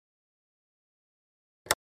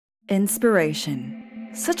Inspiration.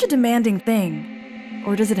 Such a demanding thing.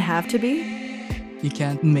 Or does it have to be? You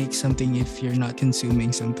can't make something if you're not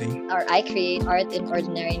consuming something. Or I create art in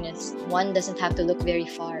ordinariness. One doesn't have to look very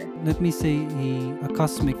far. Let me say a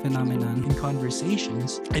cosmic phenomenon. In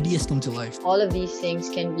conversations, ideas come to life. All of these things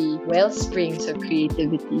can be well springs of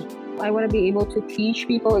creativity. I want to be able to teach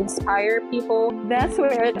people, inspire people. That's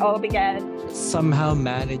where it all began. Somehow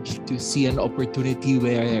managed to see an opportunity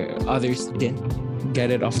where others didn't. Get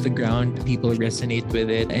it off the ground, people resonate with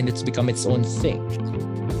it, and it's become its own thing.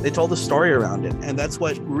 They told a story around it, and that's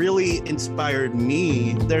what really inspired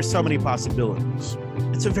me. There's so many possibilities.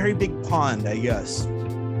 It's a very big pond, I guess.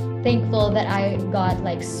 Thankful that I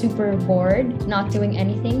got super bored not doing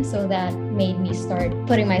anything, so that made me start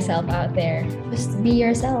putting myself out there. Just be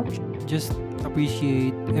yourself. Just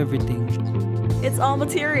appreciate everything. It's All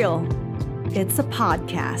Material. It's a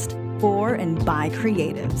podcast for and by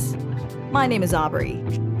creatives. My name is Aubrey,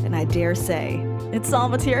 and I dare say it's all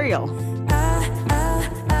material.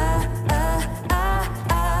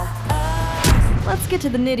 Let's get to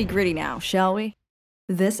the nitty-gritty now, shall we?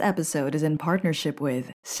 This episode is in partnership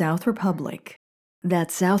with South Republic.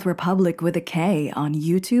 That's South Republic with a K on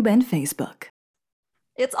YouTube and Facebook.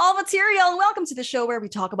 It's All Material. Welcome to the show where we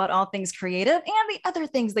talk about all things creative and the other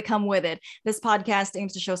things that come with it. This podcast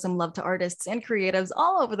aims to show some love to artists and creatives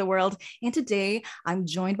all over the world. And today I'm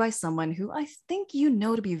joined by someone who I think you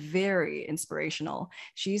know to be very inspirational.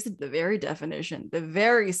 She's the very definition, the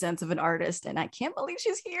very sense of an artist. And I can't believe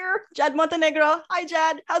she's here. Jad Montenegro. Hi,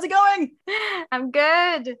 Jad. How's it going? I'm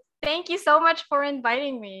good. Thank you so much for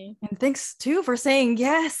inviting me. And thanks too for saying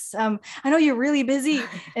yes. I know you're really busy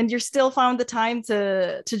and you're still found the time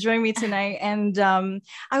to join me tonight. And I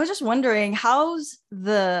was just wondering, how's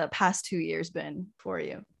the past 2 years been for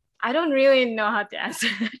you? I don't really know how to answer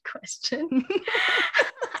that question.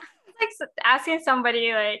 Asking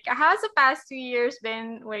somebody how's the past 2 years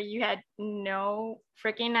been where you had no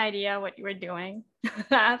freaking idea what you were doing?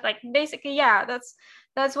 Basically, yeah,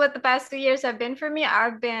 that's what the past 2 years have been for me.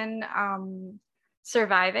 I've been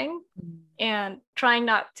surviving and trying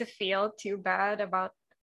not to feel too bad about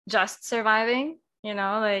just surviving.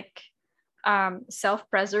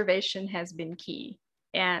 Self-preservation has been key,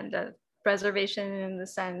 and preservation in the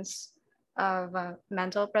sense of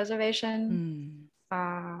mental preservation,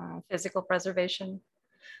 physical preservation.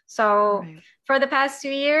 So for the past 2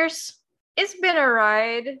 years, it's been a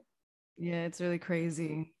ride. Yeah, it's really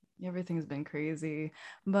crazy. Everything's been crazy.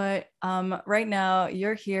 But right now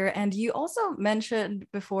you're here, and you also mentioned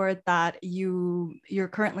before that you're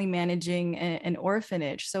currently managing an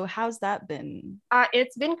orphanage. So how's that been?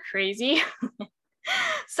 It's been crazy.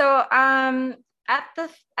 So at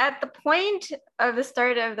the point of the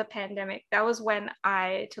start of the pandemic, that was when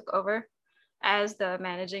I took over as the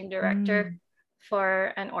managing director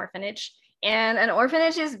for an orphanage. And an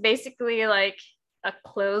orphanage is basically like a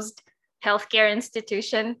closed healthcare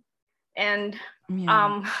institution. And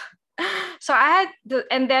so I had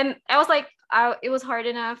and then I was it was hard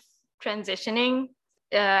enough transitioning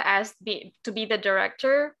to be the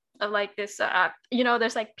director of this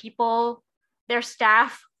there's people, their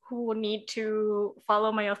staff who need to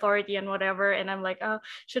follow my authority and whatever, and I'm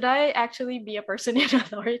should I actually be a person in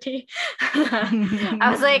authority? I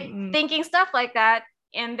was thinking stuff like that,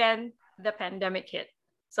 and then the pandemic hit.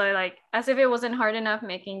 So as if it wasn't hard enough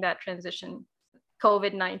making that transition,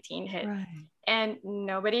 COVID-19 hit, and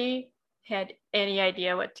nobody had any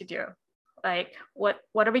idea what to do. What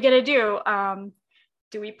are we gonna do?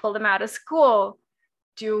 Do we pull them out of school?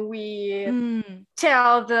 Do we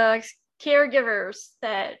tell the caregivers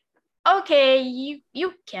that, okay,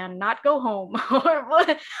 you cannot go home? Or what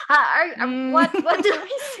do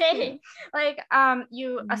we say?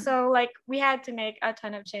 So we had to make a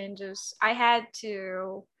ton of changes. I had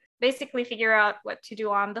to basically figure out what to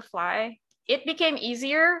do on the fly. It became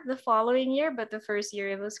easier the following year, but the first year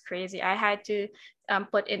it was crazy. I had to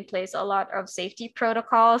put in place a lot of safety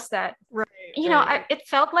protocols that, it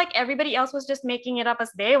felt like everybody else was just making it up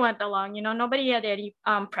as they went along. Nobody had any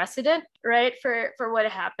precedent, right, for what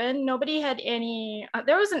happened. Nobody had any,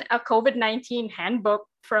 there wasn't a COVID-19 handbook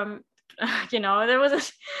from, there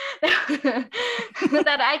was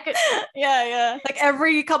that I could. Yeah.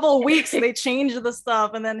 Every couple of weeks they change the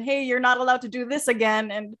stuff, and then, hey, you're not allowed to do this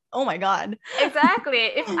again. And oh my God. Exactly.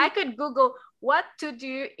 If I could Google what to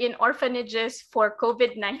do in orphanages for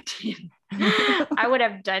COVID-19, I would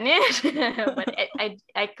have done it, but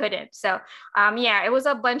I couldn't. So it was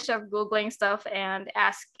a bunch of Googling stuff and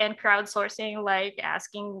crowdsourcing,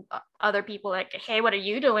 asking other people hey, what are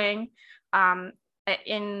you doing?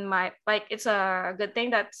 In my it's a good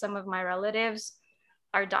thing that some of my relatives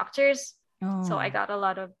are doctors, So I Oh. got a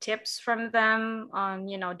lot of tips from them on,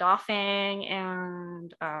 doffing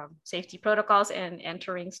and safety protocols and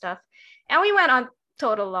entering stuff. And we went on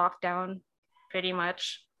total lockdown pretty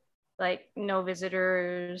much, like no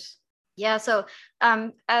visitors. Yeah, so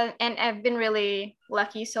and I've been really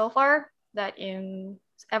lucky so far that in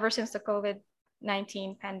ever since the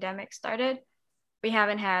COVID-19 pandemic started, we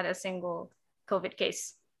haven't had a single COVID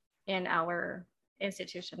case in our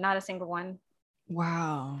institution, not a single one.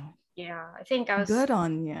 Wow. Yeah, I think I was Good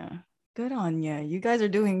on you. Good on you. You guys are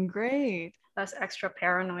doing great. extra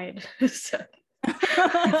paranoid. So,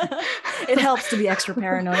 It helps to be extra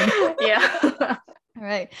paranoid. yeah. All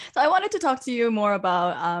right. So I wanted to talk to you more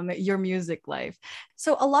about your music life.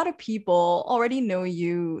 So a lot of people already know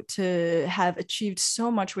you to have achieved so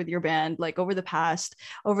much with your band, like over the past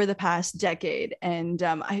decade. And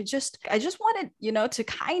I just wanted, to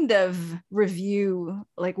kind of review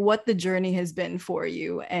like what the journey has been for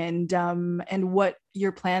you and what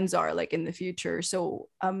your plans are like in the future. So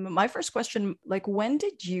my first question, like, when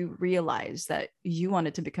did you realize that you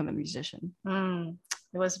wanted to become a musician?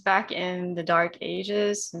 It was back in the dark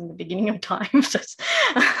ages, in the beginning of time. It's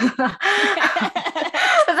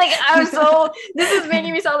like this is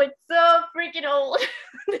making me sound like so freaking old.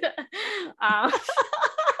 um,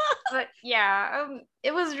 but yeah,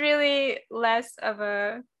 it was really less of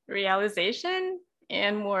a realization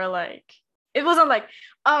and more like, it wasn't like,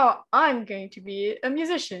 oh, I'm going to be a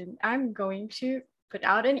musician, I'm going to put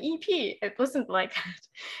out an EP. It wasn't like that.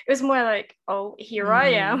 It was more like, oh, here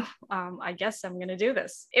I am. I guess I'm gonna do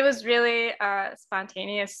this. It was really a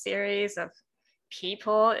spontaneous series of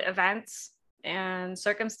people, events, and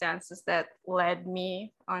circumstances that led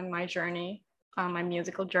me on my journey, on my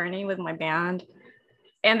musical journey with my band.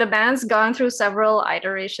 And the band's gone through several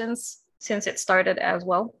iterations since it started as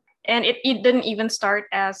well. And it didn't even start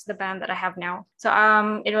as the band that I have now. So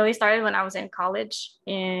it really started when I was in college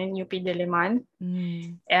in UP Diliman.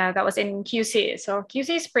 And that was in QC. So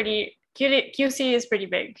QC is pretty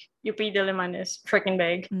big. UP Diliman is freaking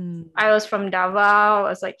big. I was from Davao.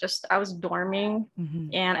 I was dorming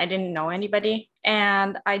and I didn't know anybody.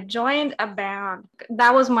 And I joined a band.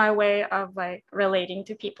 That was my way of like relating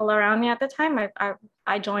to people around me at the time.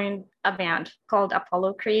 I joined a band called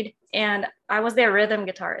Apollo Creed, and I was their rhythm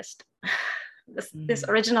guitarist. This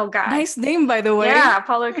original guy. Nice name, by the way. Yeah,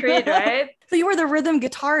 Apollo Creed, right? So you were the rhythm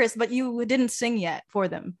guitarist, but you didn't sing yet for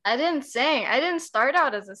them. I didn't sing. I didn't start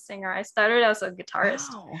out as a singer. I started as a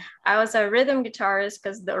guitarist. Wow. I was a rhythm guitarist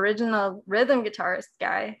because the original rhythm guitarist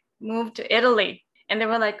guy moved to Italy. And they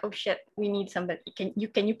were like, oh shit, we need somebody. Can you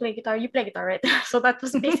play guitar? You play guitar, right? So that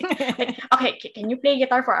was basically like, okay, can you play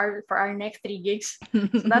guitar for our next 3 gigs?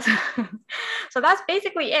 So that's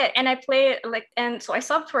basically it. And I played and so I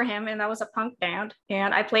subbed for him, and that was a punk band.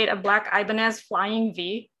 And I played a Black Ibanez Flying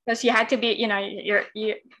V because you had to be,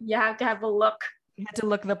 you have to have a look. You had to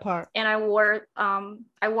look the part. And I wore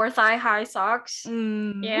thigh-high socks.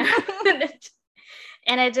 Yeah.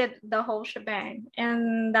 And I did the whole shebang.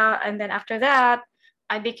 And then after that,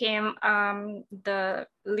 I became the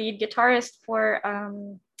lead guitarist for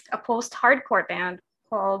a post-hardcore band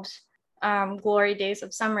called Glory Days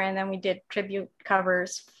of Summer. And then we did tribute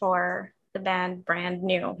covers for the band Brand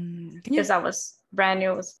New, because that was Brand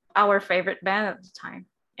New was our favorite band at the time.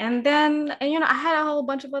 And then, I had a whole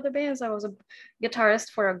bunch of other bands. I was a guitarist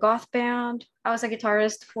for a goth band. I was a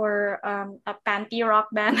guitarist for a panty rock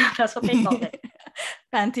band. That's what they called it.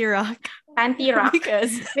 Panty rock. Panty rock.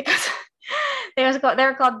 because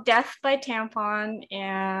they're called Death by Tampon.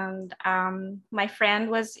 And my friend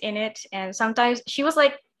was in it. And sometimes she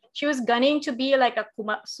was gunning to be like a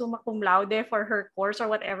summa cum laude for her course or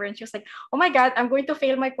whatever. And she was like, oh my God, I'm going to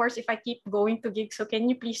fail my course if I keep going to gigs. So can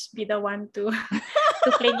you please be the one to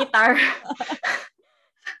play guitar?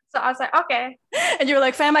 So I was like, okay. And you were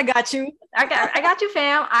like, fam, I got you. Okay, I got you,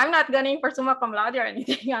 fam. I'm not gunning for summa cum laude or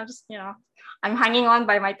anything. I'm just, I'm hanging on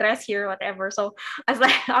by my dress here, whatever. So I was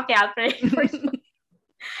like, okay, I'll play for you.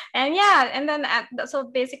 And yeah, and then so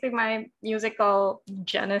basically my musical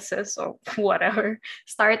genesis or whatever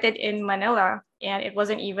started in Manila, and it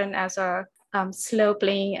wasn't even as a slow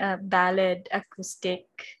playing ballad acoustic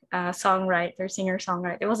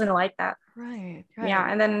singer-songwriter. It wasn't like that. Right. Yeah,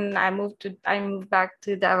 and then I moved back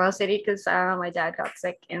to Davao City because my dad got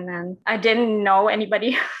sick, and then I didn't know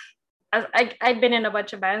anybody. I'd been in a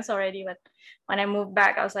bunch of bands already, but when I moved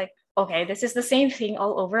back, I was like, okay, this is the same thing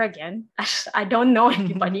all over again. I don't know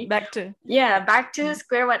anybody. back to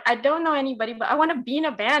square one. I don't know anybody, but I want to be in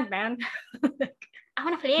a band, man. I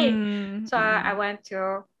want to play. So I went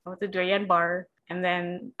to Duyan Bar, and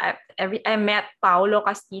then I met Paolo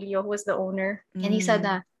Castillo, who was the owner, and he said,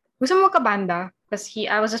 "Gusto mo ka banda?" Because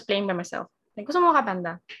I was just playing by myself. like, gusto mo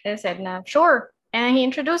kabanda? And I said na, sure. And he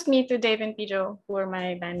introduced me to Dave and Pijo, who were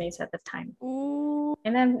my bandmates at the time. Ooh.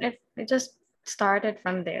 And then it just started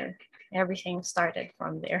from there. Everything started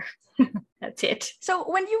from there. That's it. So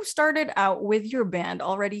when you started out with your band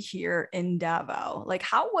already here in Davao, like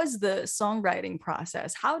how was the songwriting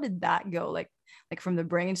process? How did that go? Like from the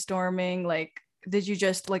brainstorming, like did you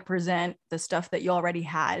just like present the stuff that you already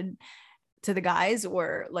had to the guys,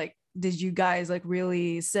 or like did you guys like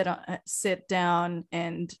really sit down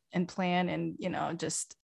and plan and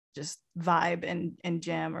just vibe and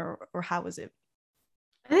jam, or how was it?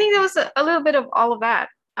 I think there was a little bit of all of that.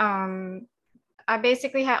 I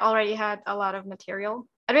basically had already had a lot of material.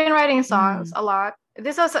 I've been writing songs a lot.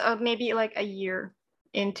 This was maybe like a year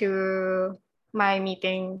into my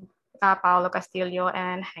meeting Paolo Castillo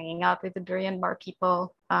and hanging out with the Durian Bar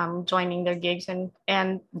people, joining their gigs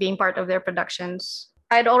and being part of their productions.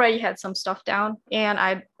 I'd already had some stuff down, and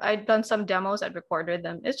I'd done some demos. I'd recorded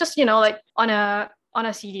them. It's just like on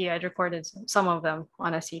a CD. I'd recorded some of them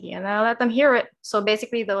on a CD, and I let them hear it. So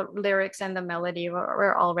basically, the lyrics and the melody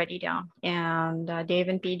were already down. And Dave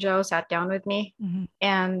and Pijo sat down with me,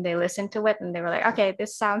 and they listened to it, and they were like, "Okay,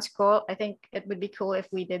 this sounds cool. I think it would be cool if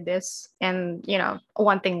we did this." And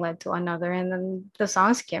one thing led to another, and then the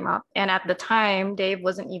songs came out. And at the time, Dave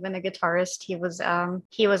wasn't even a guitarist. He was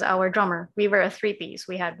our drummer. We were a three-piece.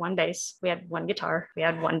 We had one bass, we had one guitar, we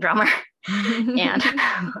had one drummer. And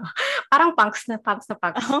parang punks na punks.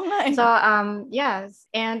 Oh my. So yes,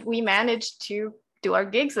 and we managed to do our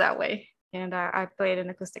gigs that way. And I played an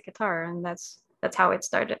acoustic guitar, and that's how it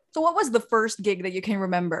started. So what was the first gig that you can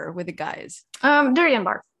remember with the guys? Durian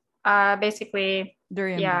Bar. Basically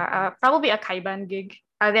Durian Bar. probably a Kaiban gig.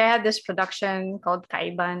 They had this production called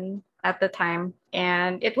Kaiban at the time,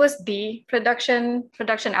 and it was the production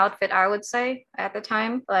outfit, I would say, at the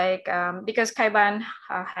time, like because Kaiban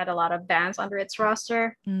had a lot of bands under its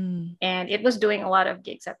roster, and it was doing a lot of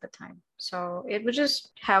gigs at the time. So it would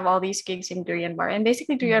just have all these gigs in Durian Bar, and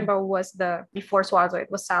basically Durian Bar was before Swazo,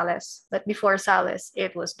 it was Sales, but before Sales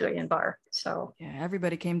it was Durian Bar. So yeah,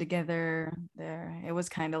 everybody came together there. It was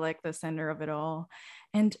kind of like the center of it all.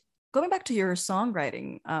 And going back to your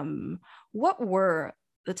songwriting, what were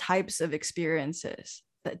the types of experiences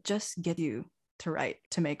that just get you to write,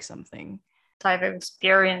 to make something? Type of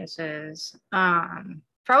experiences,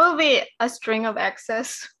 probably a string of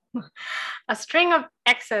exes. A string of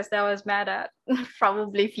exes that I was mad at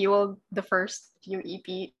probably fueled the first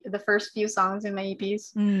few songs in my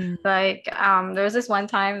EPs. Like there was this one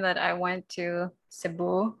time that I went to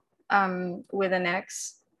Cebu with an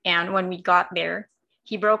ex, and when we got there,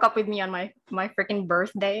 he broke up with me on my freaking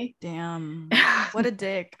birthday. Damn. What a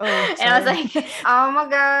dick. Oh, and I was like, oh my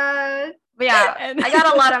God. But yeah, I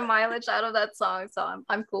got a lot of mileage out of that song, so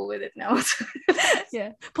I'm cool with it now.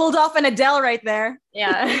 Yeah. Pulled off an Adele right there.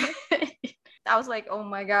 Yeah. I was like, oh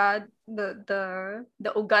my God, the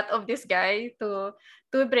ugat of this guy to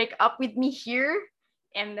break up with me here.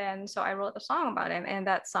 And then so I wrote a song about him, and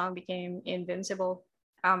that song became Invincible.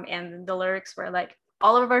 And the lyrics were like,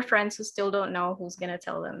 all of our friends who still don't know, who's gonna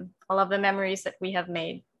tell them? All of the memories that we have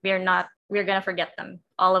made, we're gonna forget them.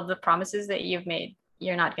 All of the promises that you've made,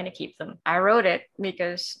 you're not gonna keep them. I wrote it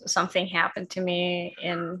because something happened to me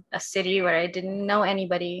in a city where I didn't know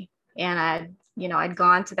anybody, and I'd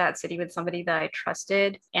gone to that city with somebody that I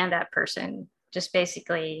trusted, and that person just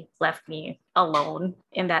basically left me alone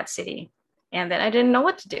in that city. And then I didn't know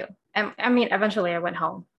what to do. I mean, eventually I went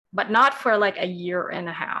home, but not for like a year and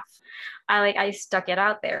a half. I stuck it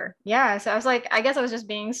out there. Yeah. So I was like, I guess I was just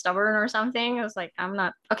being stubborn or something. I was like, I'm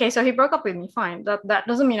not okay. So he broke up with me. Fine. That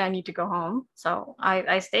doesn't mean I need to go home. So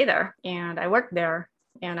I stay there, and I worked there,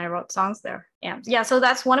 and I wrote songs there. And yeah, so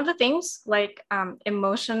that's one of the things, like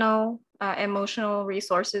emotional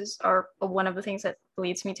resources are one of the things that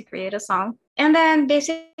leads me to create a song. And then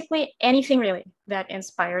basically anything really that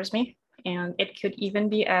inspires me. And it could even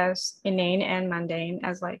be as inane and mundane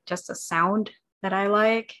as like just a sound that I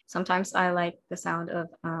like. Sometimes I like the sound of,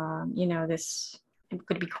 this, it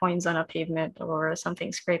could be coins on a pavement or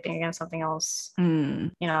something scraping against something else.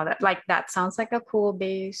 That sounds like a cool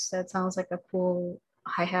bass. That sounds like a cool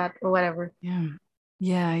hi-hat or whatever.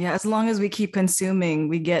 Yeah. As long as we keep consuming,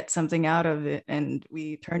 we get something out of it, and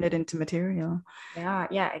we turn it into material.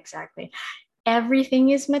 Yeah, exactly. Everything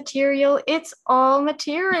is material. It's all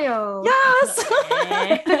material. Yes.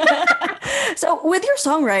 So with your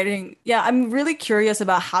songwriting, I'm really curious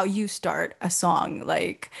about how you start a song.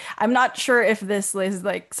 Like, I'm not sure if this is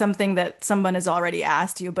like something that someone has already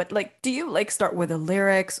asked you, but like, do you like start with the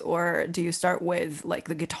lyrics, or do you start with like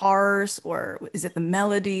the guitars, or is it the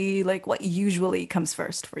melody? Like, what usually comes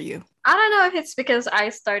first for you? I don't know if it's because I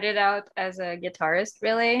started out as a guitarist,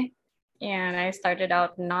 really, and I started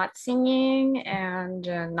out not singing and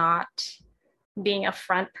not being a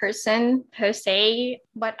front person per se,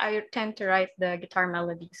 but I tend to write the guitar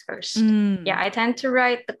melodies first. Yeah, I tend to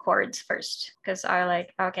write the chords first because I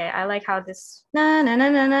like, okay, I like how this na na na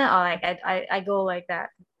na na, or like I go like that.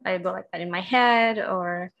 I go like that in my head,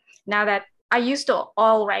 or now that I used to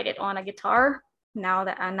all write it on a guitar. Now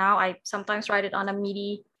I sometimes write it on a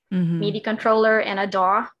MIDI controller and a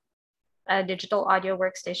DAW, a digital audio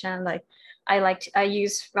workstation. Like I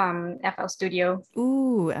use FL Studio,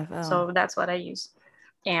 Ooh, FL. so that's what I use.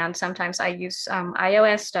 And sometimes I use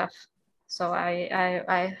iOS stuff. So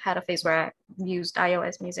I had a phase where I used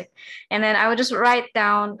iOS music, and then I would just write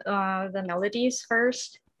down the melodies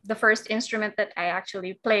first. The first instrument that I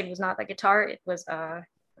actually played was not a guitar; it was a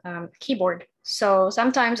keyboard. So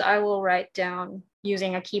sometimes I will write down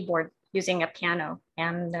using a keyboard, using a piano,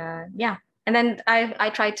 and yeah, and then I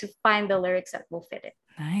try to find the lyrics that will fit it.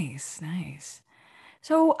 Nice, nice.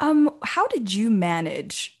 So, how did you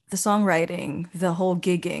manage the songwriting, the whole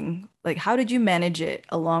gigging? Like, how did you manage it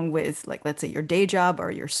along with, like, let's say your day job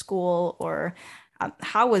or your school, or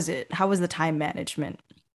how was it? How was the time management?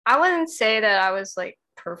 I wouldn't say that I was like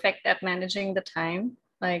perfect at managing the time.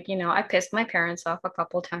 Like, I pissed my parents off a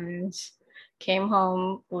couple times, came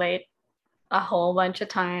home late a whole bunch of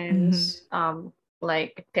times,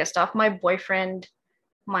 like pissed off my boyfriend,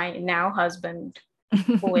 my now husband,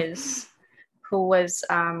 who is who was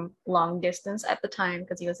long distance at the time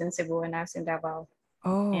because he was in Cebu and I was in Davao.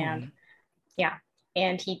 Oh. And yeah,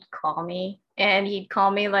 and he'd call me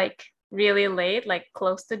like really late, like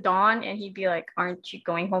close to dawn, and he'd be like, "Aren't you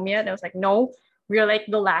going home yet?" And I was like, "No, we're like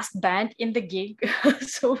the last band in the gig."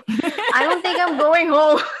 So I don't think I'm going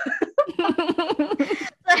home.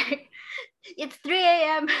 Like, it's 3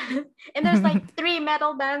 a.m. and there's like three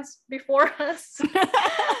metal bands before us. So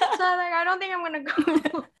I'm like, I don't think I'm gonna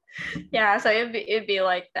go. Yeah, so it'd be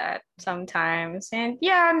like that sometimes. And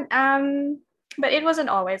yeah, but it wasn't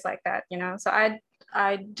always like that, So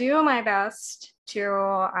I do my best to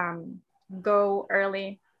go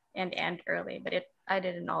early and end early, but I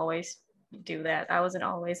didn't always do that. I wasn't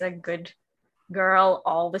always a good girl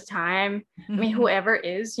all the time. I mean, whoever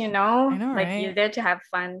is, I know, like right? you're there to have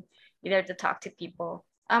fun, you're there to talk to people.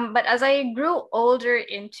 But as I grew older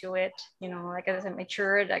into it, like as I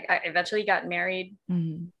matured, like I eventually got married.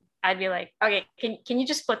 I'd be like, okay, can you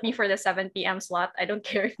just put me for the 7 p.m. slot? I don't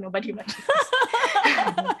care if nobody watches this.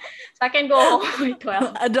 So I can go home at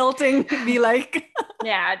 12. Adulting be like.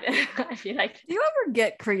 Yeah, I feel like. Do you ever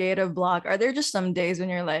get creative block? Are there just some days when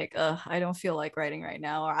you're like, I don't feel like writing right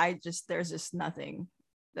now, or there's just nothing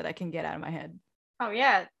that I can get out of my head? Oh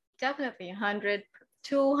yeah, definitely 100,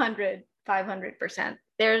 200, 500%.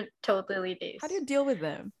 They're totally days. How do you deal with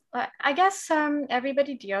them? I guess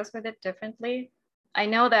everybody deals with it differently. I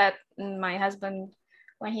know that my husband,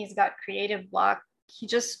 when he's got creative block, he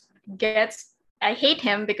just gets, I hate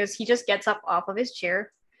him because he just gets up off of his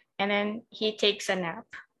chair and then he takes a nap.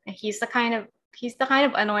 And he's the kind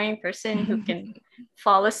of annoying person who can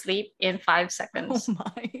fall asleep in 5 seconds. Oh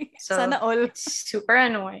my. So Sana all. it's super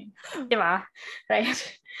annoying. Diba?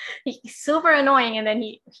 Right? He's super annoying, and then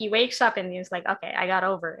he wakes up and he's like, okay, I got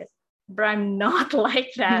over it. But I'm not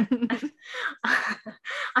like that.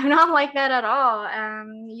 I'm not like that at all.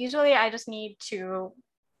 Usually I just need to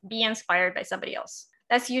be inspired by somebody else.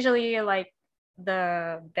 That's usually like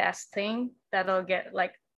the best thing that'll get,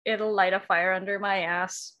 like, it'll light a fire under my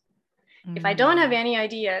ass. If I don't have any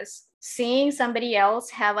ideas, seeing somebody else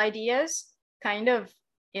have ideas kind of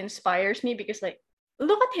inspires me because, like,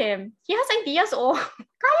 look at him. He has ideas. Oh,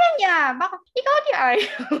 kaya niya. Bakit ikaw di ay?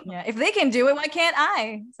 Yeah, if they can do it, why can't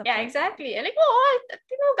I? Yeah, exactly. And like, oh,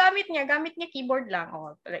 gamit niya keyboard lang.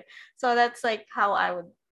 Oh, like, so that's like how I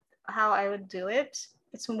would do it.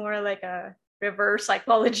 It's more like a reverse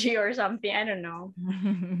psychology or something. I don't know.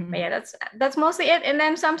 But yeah, that's mostly it. And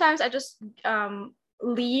then sometimes I just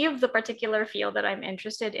leave the particular field that I'm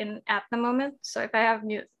interested in at the moment. So if I have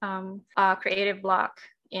new creative block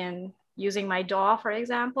in using my DAW, for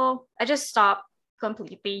example, I just stop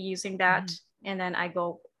completely using that, and then I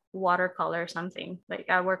go watercolor something. Like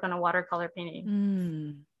I work on a watercolor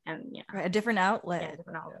painting. And yeah, right, a different outlet. Yeah,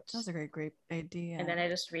 different outlets. That's a great idea. And then I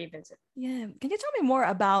just revisit. Yeah. Can you tell me more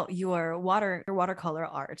about your watercolor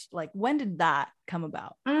art? Like, when did that come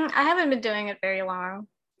about? I haven't been doing it very long.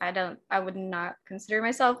 I would not consider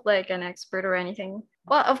myself like an expert or anything.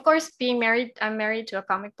 Well, of course, I'm married to a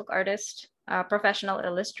comic book artist, a professional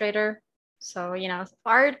illustrator. So,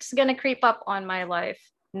 art's gonna creep up on my life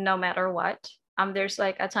no matter what. There's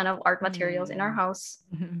like a ton of art materials in our house.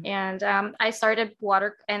 And I started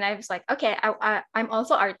water, and I was like, okay, I'm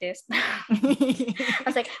also artist. I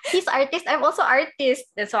was like, he's artist, I'm also artist.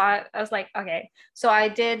 And so I was like, okay. So I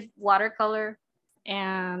did watercolor,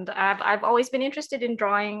 and I've always been interested in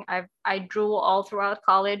drawing. I drew all throughout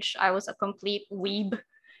college. I was a complete weeb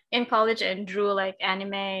in college and drew like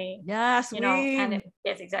anime. Yes, And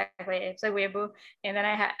yes, exactly. It's a weeaboo. And then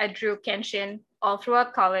I drew Kenshin all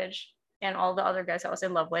throughout college, and all the other guys I was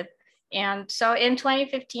in love with. And so in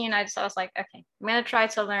 2015, I was like, okay, I'm gonna try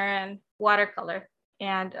to learn watercolor.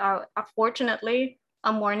 And fortunately,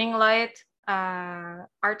 a Morning Light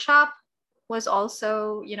art shop was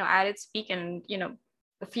also, at its peak, and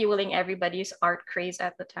fueling everybody's art craze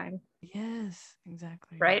at the time. Yes,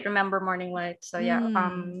 exactly. Right? Remember Morning Light? So yeah,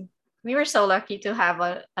 we were so lucky to have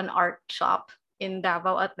an art shop in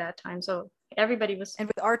Davao at that time. So everybody was, and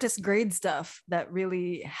with artist grade stuff that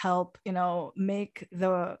really help, make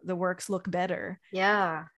the works look better.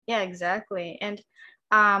 Yeah, exactly. And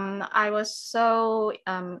I was so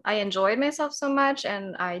I enjoyed myself so much,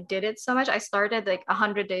 and I did it so much. I started like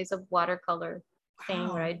 100 days of watercolor thing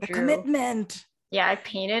where I The drew. commitment. Yeah, I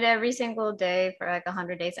painted every single day for like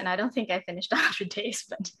 100 days, and I don't think I finished 100 days,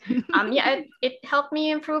 but it helped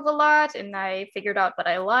me improve a lot, and I figured out what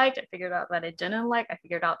I liked, I figured out what I didn't like, I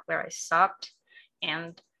figured out where I sucked,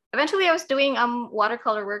 and eventually I was doing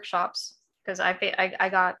watercolor workshops, because I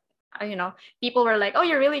got people were like, oh,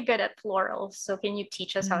 you're really good at florals, so can you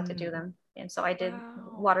teach us how to do them? And so I did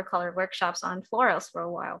watercolor workshops on florals for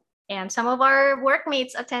a while. And some of our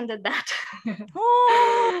workmates attended that.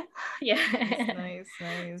 Oh, yeah. Nice.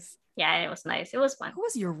 Yeah, it was nice. It was fun. Who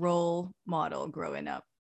was your role model growing up,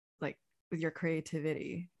 like with your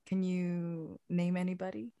creativity? Can you name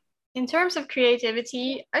anybody? In terms of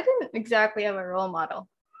creativity, I didn't exactly have a role model.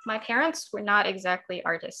 My parents were not exactly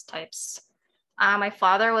artist types. My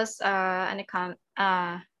father was an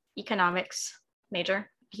economics major.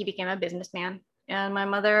 He became a businessman. And my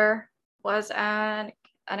mother was an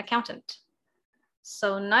accountant.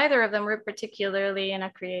 So neither of them were particularly in a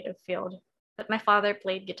creative field. But my father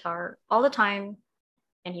played guitar all the time,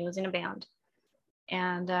 and he was in a band.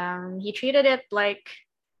 And he treated it like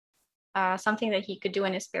something that he could do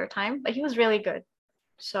in his spare time, but he was really good.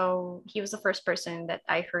 So he was the first person that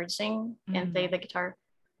I heard sing and play the guitar.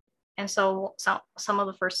 And so some of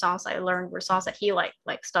the first songs I learned were songs that he liked,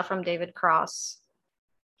 like stuff from David Cross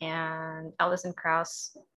and Alison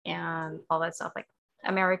Krauss and all that stuff, like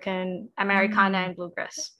Americana and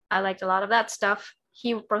bluegrass. I liked a lot of that stuff.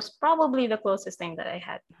 He was probably the closest thing that I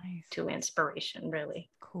had to inspiration, really.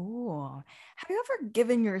 Cool. Have you ever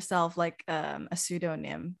given yourself like a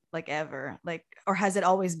pseudonym, like ever, like, or has it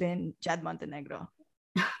always been Jad Montenegro?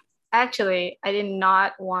 Actually, I did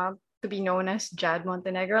not want to be known as Jad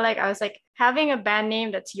Montenegro. Like, I was like, having a band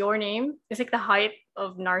name that's your name is like the height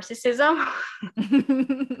of narcissism.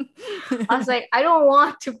 I was like, I don't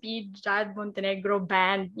want to be Jad Montenegro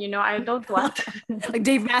band, I don't want like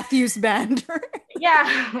Dave Matthews Band.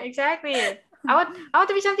 Yeah, exactly. I want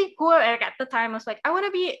to be something cool. Like at the time, I was like, I want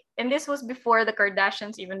to be, and this was before the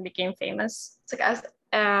Kardashians even became famous. It's like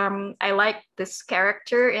I like this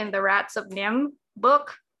character in the Rats of Nim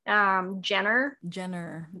book, Jenner.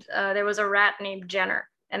 There was a rat named Jenner,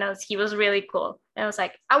 and he was really cool. And I was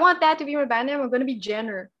like, I want that to be my band name. I'm gonna be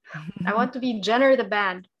Jenner. I want to be Jenner the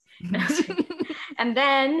band. And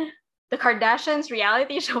then the Kardashians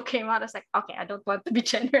reality show came out. I was like, okay, I don't want to be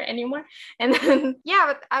Jenner anymore. And then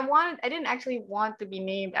but I didn't actually want to be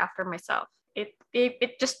named after myself.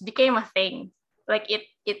 It just became a thing. Like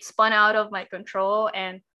it spun out of my control,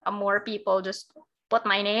 and more people just put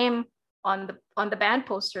my name on the band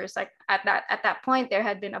posters. Like at that point, there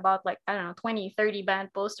had been about, like, I don't know, 20-30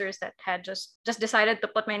 band posters that had just decided to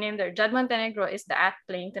put my name there. Jad Montenegro is the act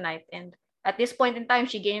playing tonight. And at this point in time,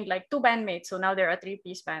 she gained like 2 bandmates, so now they're a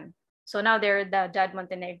 3-piece band. So now they're the Jad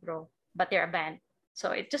Montenegro, but they're a band.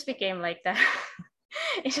 So it just became like that.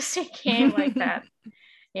 It just became like that.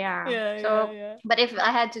 Yeah. But if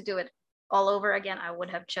I had to do it all over again, I would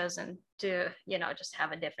have chosen to, just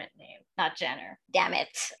have a different name, not Jenner. Damn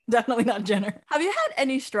it. Definitely not Jenner. Have you had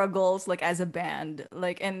any struggles, like, as a band?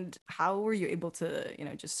 Like, and how were you able to,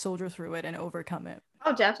 just soldier through it and overcome it?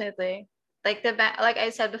 Oh, definitely. Like the band, like I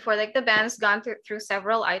said before, like the band's gone through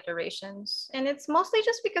several iterations, and it's mostly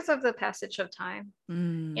just because of the passage of time.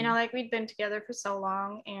 Like we'd been together for so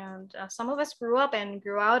long, and some of us grew up and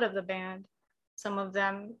grew out of the band. Some of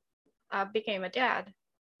them became a dad.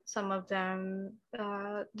 Some of them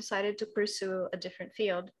decided to pursue a different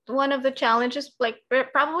field. One of the challenges, like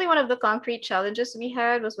probably one of the concrete challenges we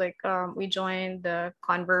had was like we joined the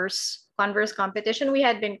Converse competition. We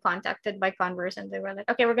had been contacted by Converse and they were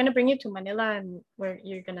like, okay, we're gonna bring you to Manila and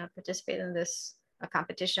you're gonna participate in this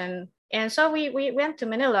competition. And so we went to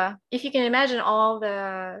Manila. If you can imagine all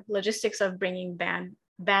the logistics of bringing band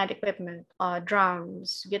equipment,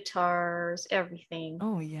 drums, guitars, everything.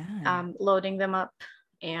 Oh yeah. Loading them up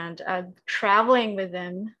and traveling with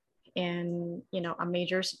them in a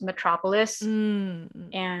major metropolis.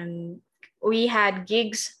 And we had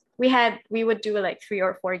gigs. We would do like 3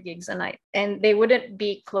 or 4 gigs a night, and they wouldn't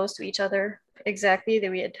be close to each other exactly.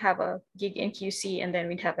 That we'd have a gig in QC, and then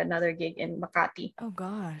we'd have another gig in Makati. Oh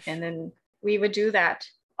gosh. And then we would do that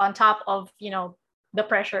on top of the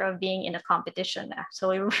pressure of being in a competition.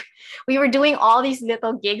 So we were doing all these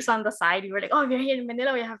little gigs on the side. We were like, oh, we're here in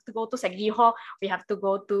Manila. We have to go to Sagriho. We have to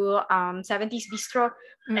go to 70s Bistro.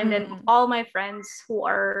 And then all my friends who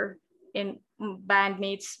are in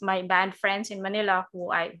bandmates, my band friends in Manila, who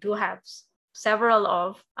I do have several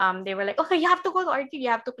of, they were like, okay, you have to go to RQ. You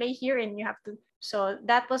have to play here and you have to. So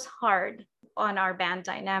that was hard on our band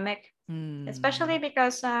dynamic, especially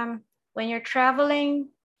because when you're traveling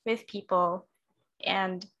with people,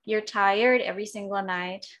 and you're tired every single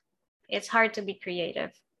night, it's hard to be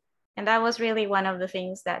creative. And that was really one of the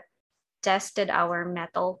things that tested our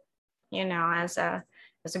mettle, as a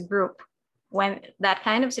group. When that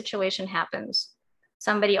kind of situation happens,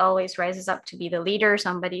 somebody always rises up to be the leader.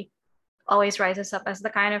 Somebody always rises up as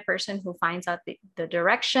the kind of person who finds out the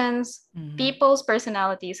directions. People's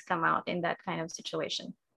personalities come out in that kind of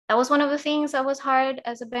situation. That was one of the things that was hard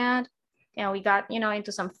as a band. We got into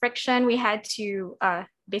some friction. We had to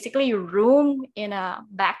basically room in a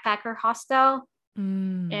backpacker hostel,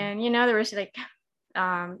 and there was like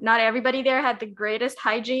not everybody there had the greatest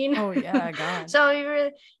hygiene. Oh yeah, God. So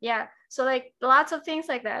so like lots of things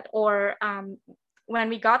like that. Or when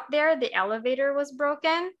we got there, the elevator was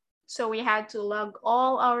broken, so we had to lug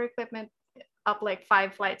all our equipment up like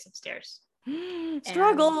 5 flights of stairs.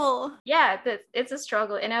 Struggle. It's a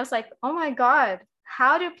struggle. And I was like, oh my God,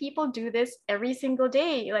 how do people do this every single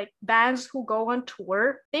day? Like bands who go on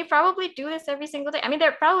tour, they probably do this every single day. I mean,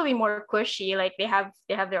 they're probably more cushy. Like they have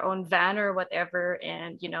their own van or whatever,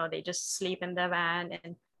 and they just sleep in the van,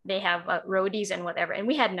 and they have roadies and whatever. And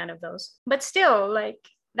we had none of those. But still, like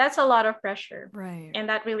that's a lot of pressure, right? And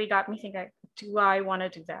that really got me thinking: do I want to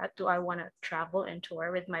do that? Do I want to travel and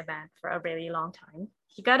tour with my band for a really long time?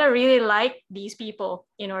 You gotta really like these people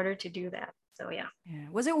in order to do that. So yeah.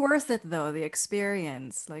 Was it worth it though, the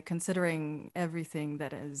experience, like considering everything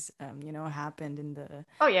that has happened in the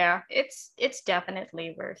Oh yeah, it's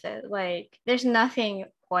definitely worth it. Like there's nothing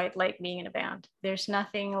quite like being in a band. There's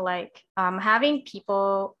nothing like having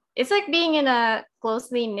people. It's like being in a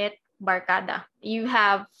closely knit barkada. You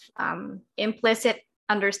have implicit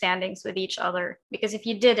understandings with each other, because if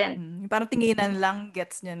you didn't, parang tinginan lang,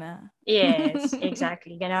 gets nyo na. Yes,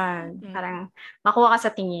 exactly. Ganon. Parang makuha ka sa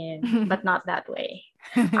tingin, but not that way.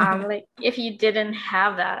 Like if you didn't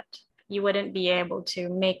have that, you wouldn't be able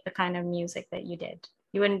to make the kind of music that you did.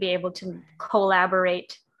 You wouldn't be able to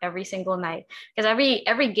collaborate every single night, because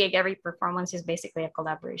every gig, every performance is basically a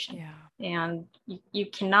collaboration. And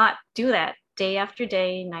you cannot do that day after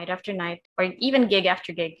day, night after night, or even gig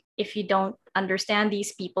after gig if you don't understand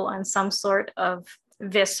these people on some sort of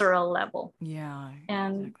visceral level.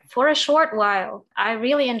 And for a short while, I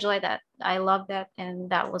really enjoyed that. I loved that,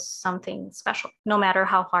 and that was something special, no matter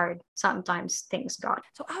how hard sometimes things got.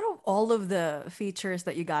 So out of all of the features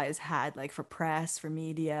that you guys had, like for press, for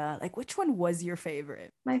media, like which one was your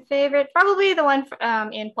favorite? My favorite, probably the one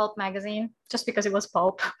in Pulp magazine, just because it was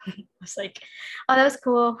Pulp. I was like, oh, that was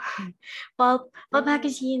cool. Pulp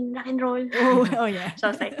magazine, rock and roll. Oh yeah. So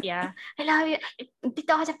I was like, yeah, I love it.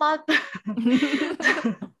 Dito ako sa Pulp.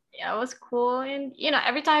 Yeah, it was cool. And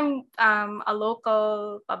every time a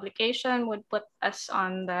local publication would put us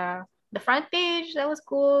on the front page, that was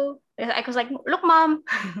cool. I was like, look, mom,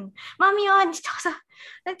 mommy, dito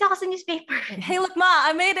ako sa newspaper. Hey, look, ma,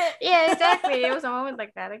 I made it. Yeah, exactly. It was a moment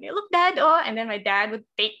like that. Like, look, dad, and then my dad would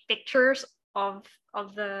take pictures of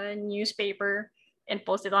the newspaper and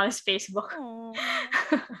post it on his Facebook.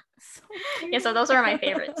 So yeah, so those are my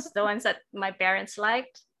favorites, the ones that my parents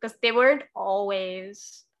liked, because they weren't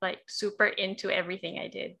always like super into everything I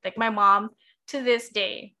did. Like my mom to this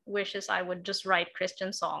day wishes I would just write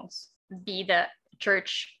Christian songs, be the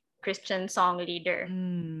church Christian song leader.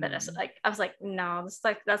 But I was like, no,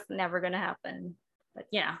 that's never gonna happen. But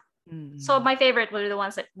yeah. So my favorite were the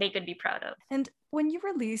ones that they could be proud of. And when you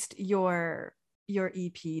released your your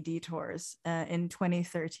EP Detours in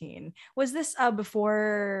 2013. Was this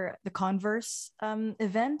before the Converse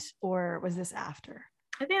event, or was this after?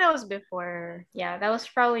 I think that was before. Yeah, that was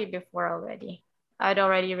probably before already. I'd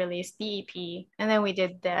already released the EP, and then we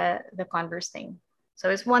did the Converse thing. So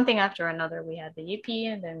it's one thing after another. We had the EP,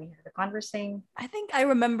 and then we had the Converse thing. I think I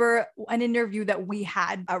remember an interview that we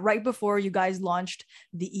had right before you guys launched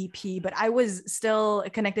the EP, but I was still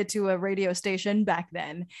connected to a radio station back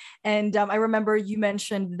then. And I remember you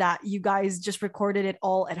mentioned that you guys just recorded it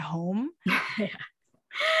all at home. Yeah.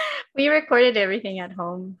 We recorded everything at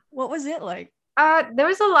home. What was it like? There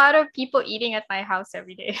was a lot of people eating at my house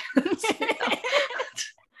every day.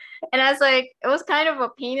 And I was like, it was kind of a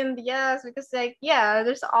pain in the ass because like, yeah,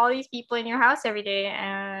 there's all these people in your house every day.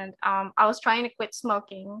 And I was trying to quit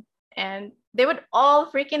smoking and they would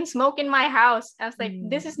all freaking smoke in my house. I was like,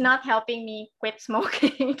 this is not helping me quit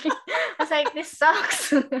smoking. I was like, this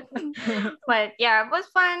sucks. But yeah, it was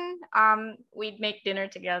fun. We'd make dinner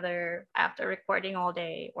together after recording all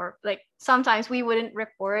day, or like sometimes we wouldn't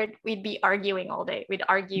record. We'd be arguing all day. We'd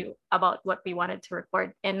argue about what we wanted to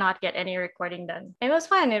record and not get any recording done. It was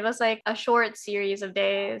fun. It was like a short series of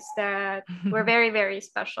days that were very, very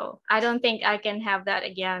special. I don't think I can have that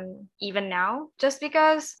again even now, just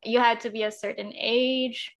because you had to be a certain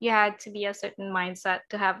age, you had to be a certain mindset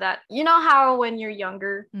to have that. You know how when you're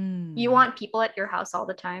younger, you want people at your house all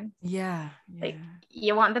the time? Yeah. Like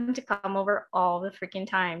you want them to come over all the freaking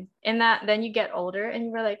time. And that then you get older and you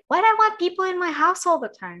were like, why do I want people in my house all the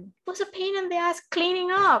time? It was a pain in the ass cleaning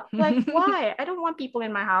up. Like, why? I don't want people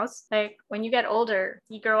in my house. Like when you get older,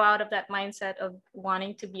 you grow out of that mindset of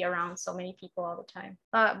wanting to be around so many people all the time.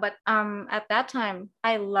 But at that time,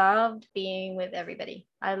 I loved being with everybody.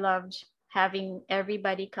 I loved having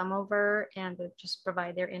everybody come over and would just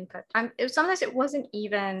provide their input. Sometimes it wasn't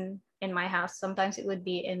even in my house. Sometimes it would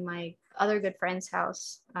be in my other good friend's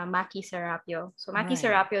house, Maki Serapio. So Maki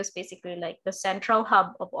Serapio is basically like the central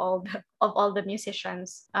hub of all the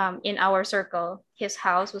musicians in our circle. His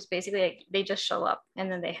house was basically like they just show up and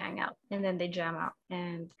then they hang out and then they jam out,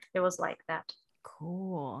 and it was like that.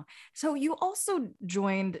 Cool. So you also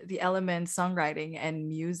joined the Element Songwriting and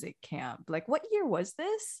Music Camp. Like what year was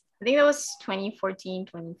this? I think that was 2014,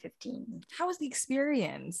 2015. How was the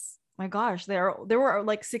experience? My gosh, there were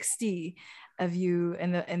like 60 of you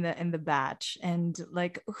in the batch, and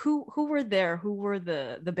like who were there? Who were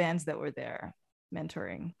the bands that were there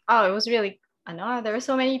mentoring? Oh, it was really, I know there were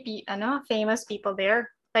so many famous people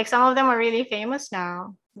there. Like some of them are really famous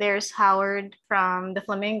now. There's Howard from the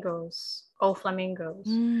Flamingos. Oh, Flamingos.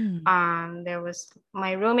 There was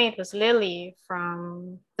my roommate was Lily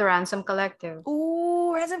from the Ransom Collective.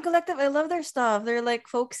 Oh, Ransom Collective. I love their stuff. They're like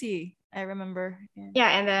folksy. I remember. Yeah,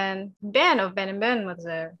 and then Ben of Ben and Ben was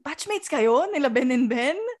there. Batchmates kayo nila Ben and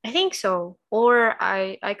Ben? I think so. Or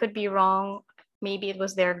I could be wrong. Maybe it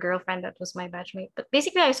was their girlfriend that was my batchmate. But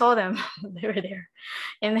basically, I saw them. They were there.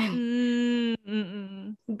 And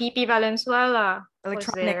then BP Valenzuela.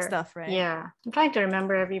 Electronic stuff, right? Yeah. I'm trying to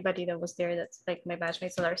remember everybody that was there that's like my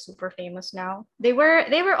batchmates that are super famous now. They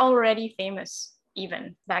were already famous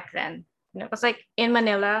even back then. You know, it was like in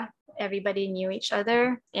Manila, everybody knew each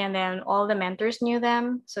other, and then all the mentors knew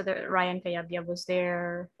them. So Ryan Cayabia was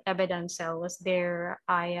there, Ebe Dancel was there,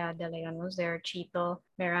 Aya De Leon was there, Chito,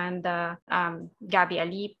 Miranda, Gabby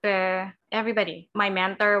Alipe, everybody. My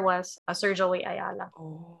mentor was Sergio Ayala.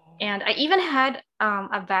 And I even had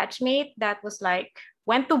a batchmate that was like,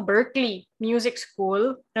 went to Berkeley Music School.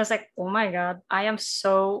 And I was like, oh my God, I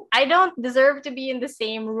don't deserve to be in the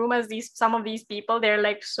same room as some of these people. They're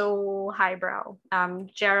like so highbrow.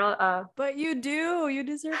 Gerald. But you do. You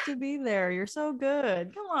deserve to be there. You're so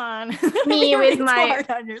good. Come on. Me with my hard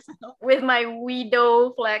on yourself. With my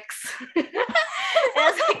Widow flex.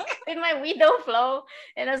 I was like, with my Widow flow.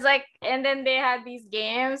 And I was like, and then they had these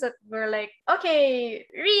games that were like, okay,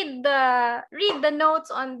 read the notes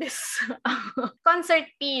on this concert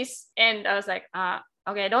piece. And I was like,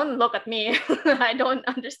 okay, don't look at me. I don't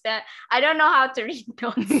understand. I don't know how to read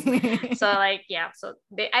notes. So like, yeah, so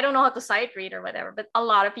I don't know how to sight read or whatever, but a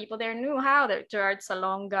lot of people there knew how. Gerard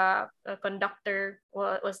Salonga, a conductor,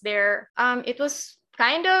 was there. It was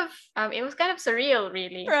kind of surreal,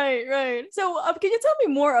 really. Right. So can you tell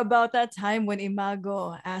me more about that time when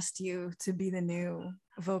Imago asked you to be the new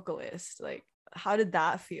vocalist? Like, how did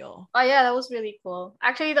that feel? Oh yeah, that was really cool.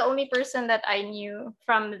 Actually, the only person that I knew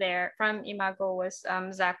from Imago was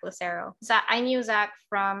Zach Lucero. I knew Zach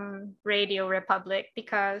from Radio Republic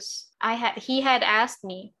because he had asked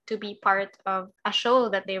me to be part of a show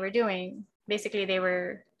that they were doing basically they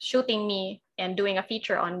were shooting me and doing a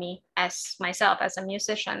feature on me as myself as a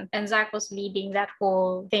musician, and Zach was leading that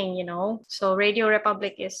whole thing, you know. So Radio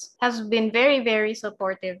Republic has been very, very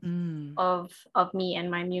supportive of me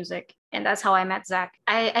and my music, and that's how I met Zach.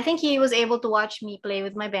 I think he was able to watch me play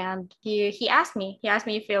with my band. He asked me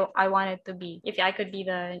if I wanted to be, if I could be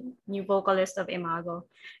the new vocalist of Imago,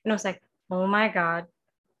 and I was like, oh my god,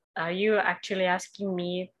 are you actually asking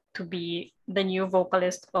me to be the new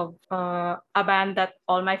vocalist of a band that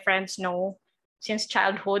all my friends know since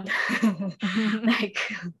childhood? Like,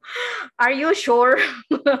 are you sure?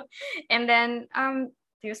 And then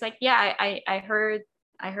he was like, yeah, I heard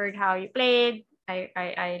how you played.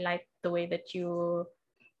 I liked the way that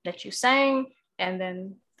you sang. And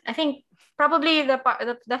then I think probably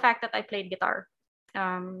the fact that I played guitar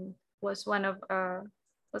was one of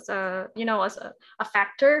was a was a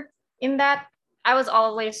factor in that. I was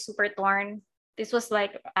always super torn. This was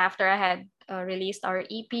like after I had released our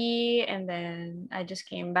EP, and then I just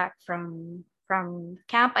came back from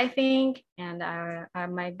camp, I think, and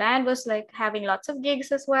my band was like having lots of gigs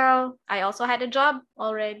as well. I also had a job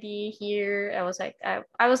already here. I was like,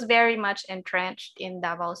 I was very much entrenched in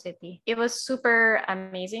Davao City. It was super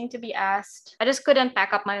amazing to be asked. I just couldn't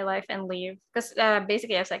pack up my life and leave because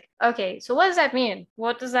basically I was like, okay, so what does that mean?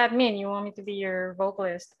 What does that mean? You want me to be your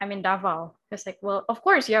vocalist? I'm in Davao. It's like, well, of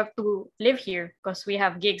course you have to live here because we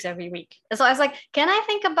have gigs every week. So I was like, can I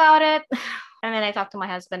think about it? And then I talked to my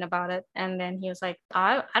husband about it, and then he was like,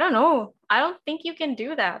 I don't know. I don't think you can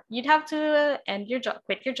do that. You'd have to end your job,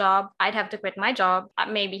 quit your job. I'd have to quit my job.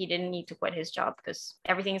 Maybe he didn't need to quit his job because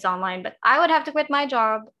everything's online, but I would have to quit my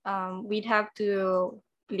job. We'd have to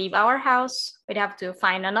leave our house. We'd have to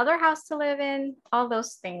find another house to live in. All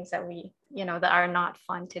those things that that are not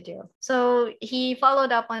fun to do. So he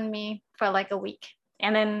followed up on me for like a week.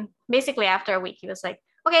 And then basically after a week, he was like,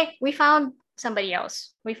 okay, we found somebody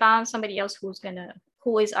else. We found somebody else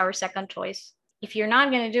who is our second choice. If you're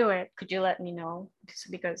not gonna do it, could you let me know?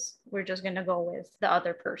 Because we're just gonna go with the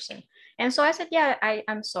other person. And so I said, yeah,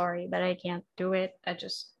 I'm sorry, but I can't do it. I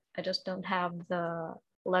just don't have the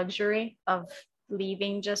luxury of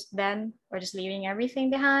leaving just then, or just leaving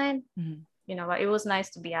everything behind. But it was nice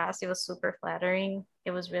to be asked. It was super flattering.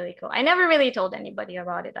 It was really cool. I never really told anybody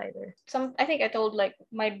about it either. I think I told like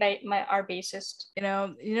our bassist.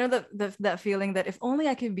 That feeling that if only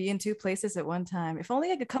I could be in two places at one time, if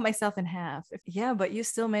only I could cut myself in half. Yeah, but you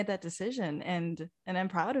still made that decision, and I'm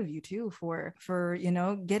proud of you too for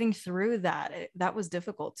getting through that. That was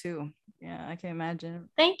difficult too. Yeah, I can imagine.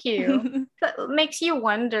 Thank you. That makes you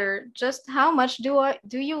wonder just how much do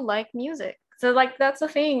you like music? So like that's the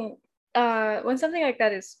thing. When something like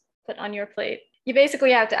that is put on your plate, you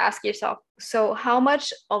basically have to ask yourself, so how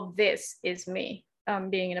much of this is me,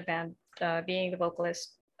 being in a band, being the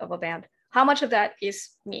vocalist of a band? How much of that is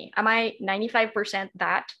me? Am I 95%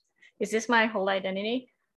 that? Is this my whole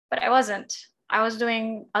identity? But I wasn't. I was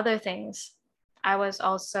doing other things. I was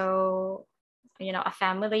also, a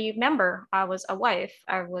family member. I was a wife.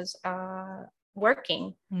 I was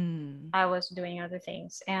working. I was doing other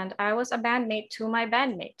things. And I was a bandmate to my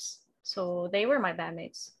bandmates. So they were my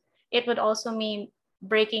bandmates. It would also mean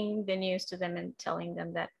breaking the news to them and telling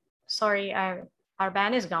them that, sorry, our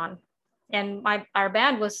band is gone. And our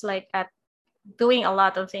band was like doing a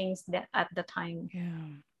lot of things at the time.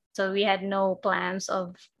 Yeah. So we had no plans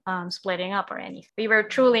of splitting up or anything. We were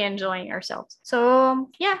truly enjoying ourselves. So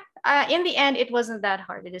yeah, in the end, it wasn't that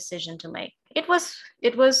hard a decision to make. It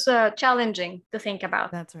was challenging to think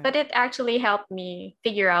about. That's right. But it actually helped me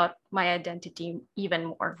figure out my identity even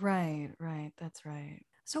more. Right. That's right.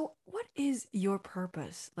 So what is your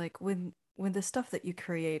purpose? Like when the stuff that you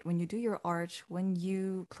create, when you do your art, when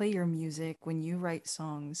you play your music, when you write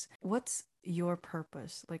songs, what's your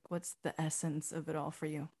purpose? Like what's the essence of it all for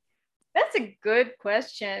you? That's a good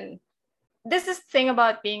question. This is the thing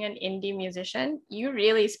about being an indie musician. You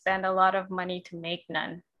really spend a lot of money to make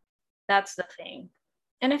none. That's the thing.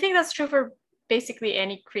 And I think that's true for basically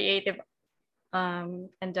any creative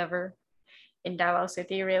endeavor in Davao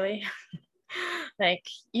City, really. Like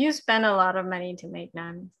you spend a lot of money to make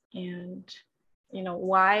none. And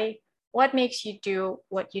what makes you do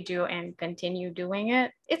what you do and continue doing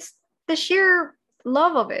it? It's the sheer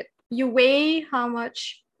love of it. You weigh how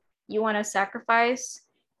much you want to sacrifice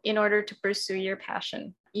in order to pursue your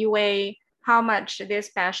passion. You weigh how much this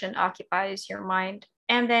passion occupies your mind,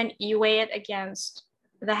 and then you weigh it against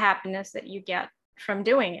the happiness that you get from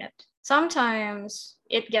doing it. Sometimes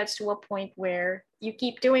it gets to a point where you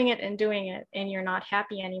keep doing it and you're not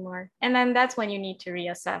happy anymore. And then that's when you need to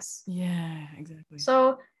reassess. Yeah, exactly.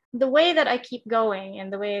 So the way that I keep going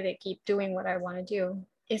and the way that I keep doing what I want to do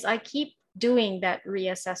is I keep doing that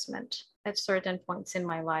reassessment at certain points in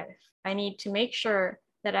my life. I need to make sure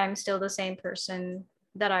that I'm still the same person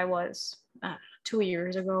that I was 2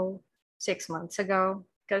 years ago, 6 months ago,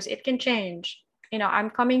 because it can change. I'm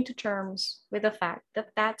coming to terms with the fact that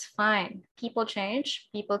that's fine. People change,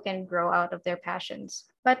 people can grow out of their passions.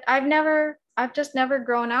 But I've just never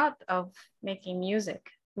grown out of making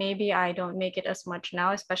music. Maybe I don't make it as much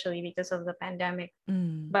now, especially because of the pandemic.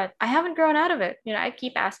 But I haven't grown out of it. I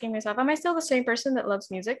keep asking myself, am I still the same person that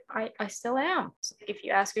loves music? I still am. So if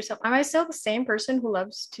you ask yourself, am I still the same person who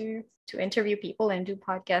loves to interview people and do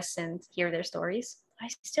podcasts and hear their stories? I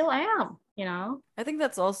still am. I think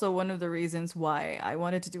that's also one of the reasons why I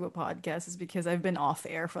wanted to do a podcast is because I've been off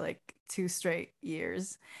air for like 2 straight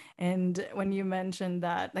years. And when you mentioned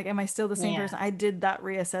that, like, am I still the same person? I did that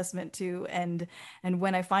reassessment too. And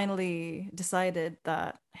when I finally decided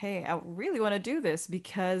that, hey, I really want to do this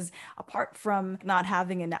because apart from not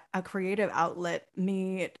having a creative outlet,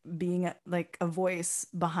 me being like a voice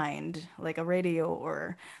behind like a radio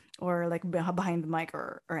or like behind the mic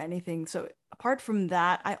or anything. So apart from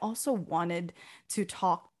that, I also wanted to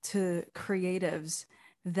talk to creatives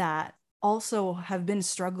that also have been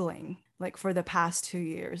struggling like for the past 2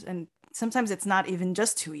 years. And sometimes it's not even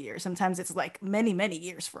just 2 years. Sometimes it's like many, many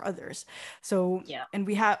years for others. So, Yeah. and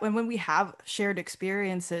when we have shared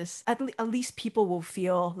experiences, at least people will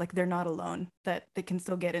feel like they're not alone, that they can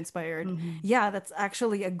still get inspired. Yeah, that's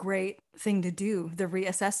actually a great thing to do, the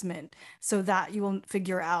reassessment, so that you will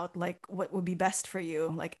figure out like what would be best for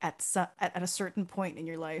you, like at a certain point in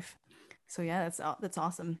your life. So yeah, that's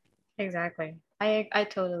awesome. Exactly. I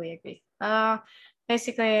totally agree.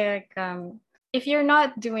 Basically, like, if you're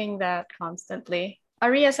not doing that constantly, a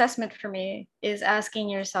reassessment for me is asking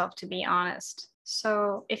yourself to be honest.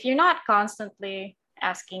 So if you're not constantly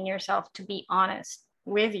asking yourself to be honest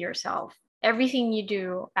with yourself, everything you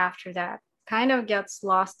do after that kind of gets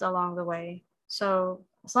lost along the way. So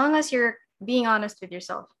as long as you're being honest with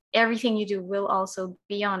yourself, everything you do will also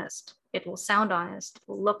be honest. It will sound honest, it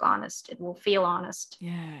will look honest, it will feel honest.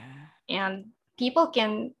 Yeah. And people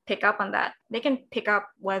can pick up on that. They can pick up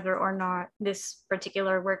whether or not this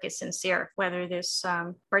particular work is sincere, whether this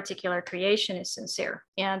particular creation is sincere.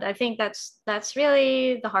 And I think that's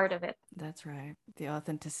really the heart of it. That's right. The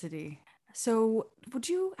authenticity. So, would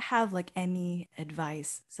you have like any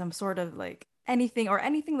advice, some sort of like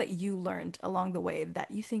anything that you learned along the way that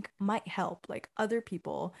you think might help like other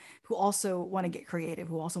people who also want to get creative,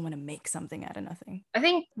 who also want to make something out of nothing? I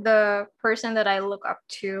think the person that I look up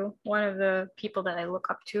to, one of the people that I look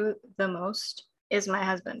up to the most is my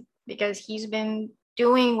husband, because he's been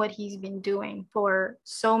doing what he's been doing for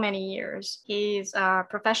so many years. He's a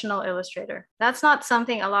professional illustrator. That's not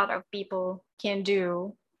something a lot of people can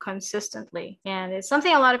do consistently. And it's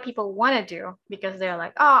something a lot of people want to do because they're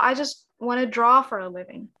like, oh, I just want to draw for a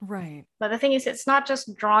living. Right. But the thing is, it's not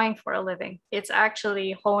just drawing for a living. It's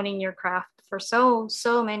actually honing your craft for so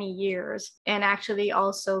many years, and actually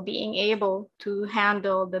also being able to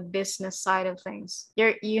handle the business side of things.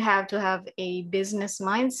 You have to have a business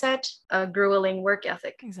mindset, a grueling work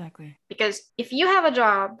ethic. Exactly. Because if you have a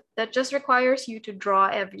job that just requires you to draw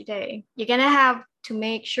every day, you're gonna have to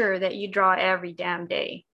make sure that you draw every damn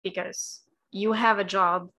day, because you have a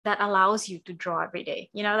job that allows you to draw every day.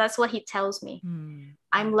 That's what he tells me.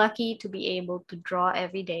 I'm lucky to be able to draw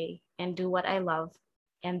every day and do what I love.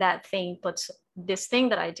 And that thing puts this thing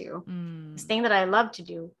that I do, this thing that I love to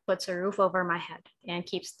do, puts a roof over my head and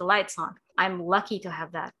keeps the lights on. I'm lucky to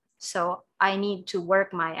have that. So I need to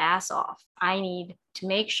work my ass off. I need to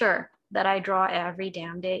make sure that I draw every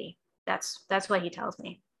damn day. That's what he tells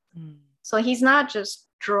me. So he's not just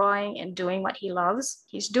drawing and doing what he loves.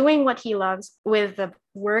 He's doing what he loves with the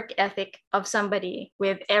work ethic of somebody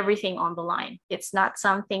with everything on the line. It's not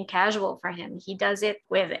something casual for him. He does it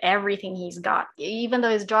with everything he's got. Even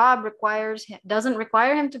though his job doesn't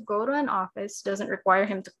require him to go to an office, doesn't require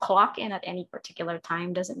him to clock in at any particular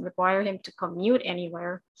time, doesn't require him to commute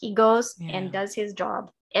anywhere. He goes and does his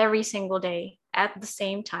job every single day at the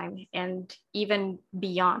same time and even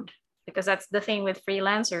beyond. Because that's the thing with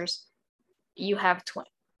freelancers. You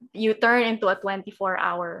turn into a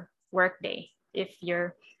 24-hour workday if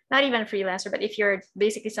you're not even a freelancer, but if you're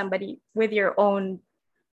basically somebody with your own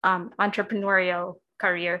entrepreneurial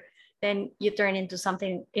career, then you turn into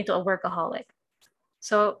a workaholic.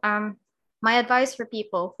 So my advice for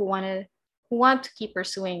people who want to keep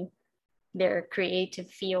pursuing their creative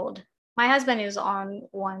field, my husband is on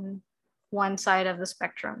one side of the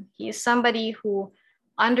spectrum. He is somebody who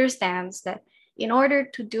understands that in order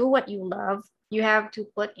to do what you love, you have to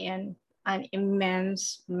put in an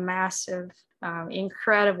immense, massive,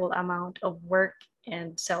 incredible amount of work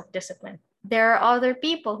and self-discipline. There are other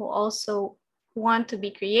people who also want to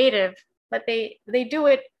be creative, but they do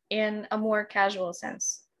it in a more casual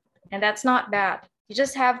sense. And that's not bad. You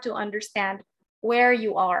just have to understand where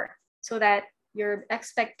you are so that your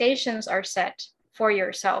expectations are set for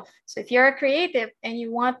yourself. So if you're a creative and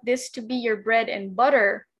you want this to be your bread and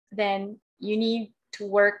butter, then you need to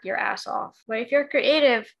work your ass off. But if you're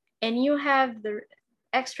creative and you have the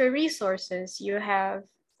extra resources, you have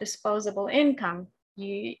disposable income,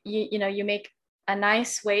 you make a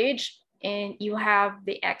nice wage and you have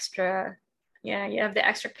the extra, you have the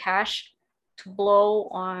extra cash to blow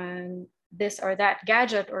on this or that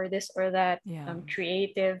gadget or this or that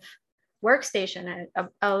creative workstation,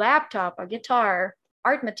 a laptop, a guitar,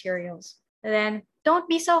 art materials. Then don't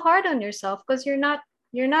be so hard on yourself because you're not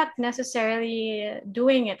necessarily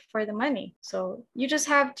doing it for the money. So you just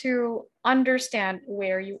have to understand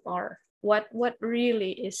where you are, what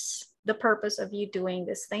really is the purpose of you doing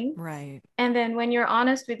this thing. Right. And then when you're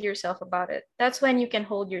honest with yourself about it, that's when you can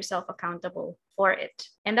hold yourself accountable for it.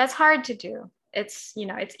 And that's hard to do. It's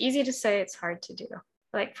easy to say, it's hard to do.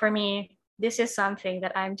 Like for me, this is something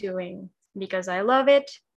that I'm doing because I love it.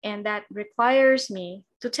 And that requires me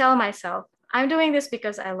to tell myself, I'm doing this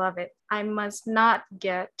because I love it. I must not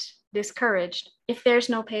get discouraged if there's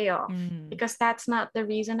no payoff, because that's not the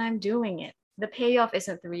reason I'm doing it. The payoff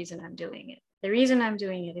isn't the reason I'm doing it. The reason I'm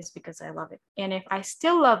doing it is because I love it. And if I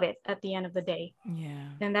still love it at the end of the day,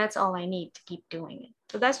 then that's all I need to keep doing it.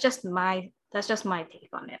 So that's just my take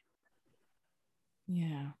on it.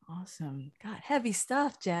 Yeah, awesome. God, heavy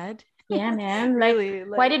stuff, Jad. Yeah, man. Really,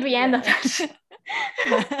 why did we end on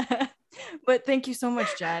that? But thank you so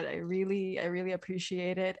much, Jad. I really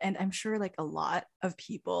appreciate it. And I'm sure like a lot of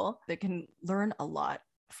people that can learn a lot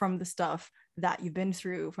from the stuff that you've been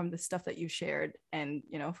through, from the stuff that you've shared, and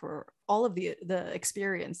for all of the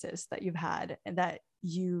experiences that you've had and that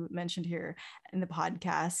you mentioned here in the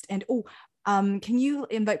podcast. And can you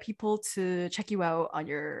invite people to check you out on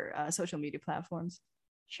your social media platforms?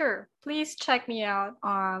 Sure. Please check me out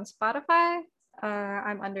on Spotify.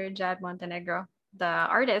 I'm under Jad Montenegro, the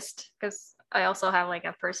artist, because I also have like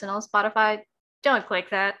a personal Spotify. Don't click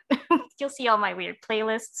that. You'll see all my weird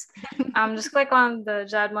playlists. Just click on the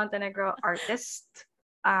Jad Montenegro artist.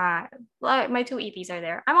 My 2 EPs are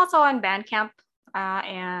there. I'm also on Bandcamp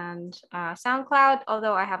and SoundCloud,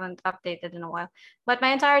 although I haven't updated in a while. But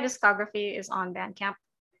my entire discography is on Bandcamp.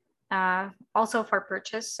 Also for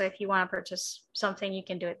purchase. So if you want to purchase something, you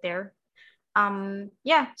can do it there.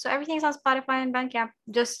 So everything's on Spotify and Bandcamp.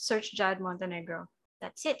 Just search Jad Montenegro.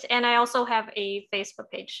 That's it. And I also have a Facebook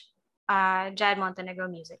page, Jad Montenegro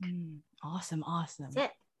Music. Awesome. That's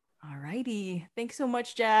it. Alrighty. Thanks so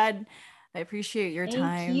much, Jad. I appreciate your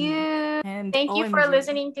time. Thank you. And thank you for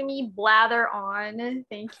listening to me blather on.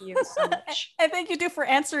 Thank you so much. And thank you too for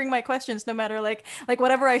answering my questions, no matter like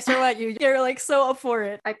whatever I throw at you, you're like so up for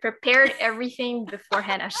it. I prepared everything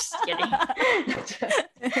beforehand. I'm just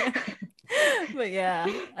kidding. But yeah,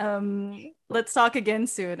 let's talk again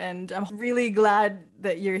soon. And I'm really glad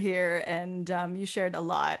that you're here and you shared a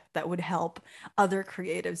lot that would help other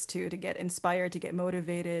creatives too, to get inspired, to get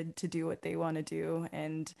motivated, to do what they want to do.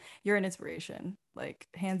 And you're an inspiration, like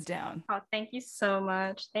hands down. Oh, thank you so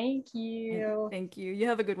much. Thank you. Thank you. You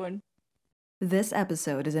have a good one. This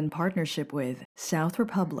episode is in partnership with South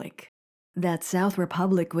Republic. That's South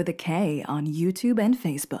Republic with a K on YouTube and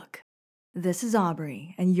Facebook. This is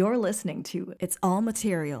Aubrey, and you're listening to It's All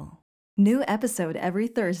Material. New episode every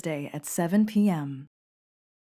Thursday at 7 p.m.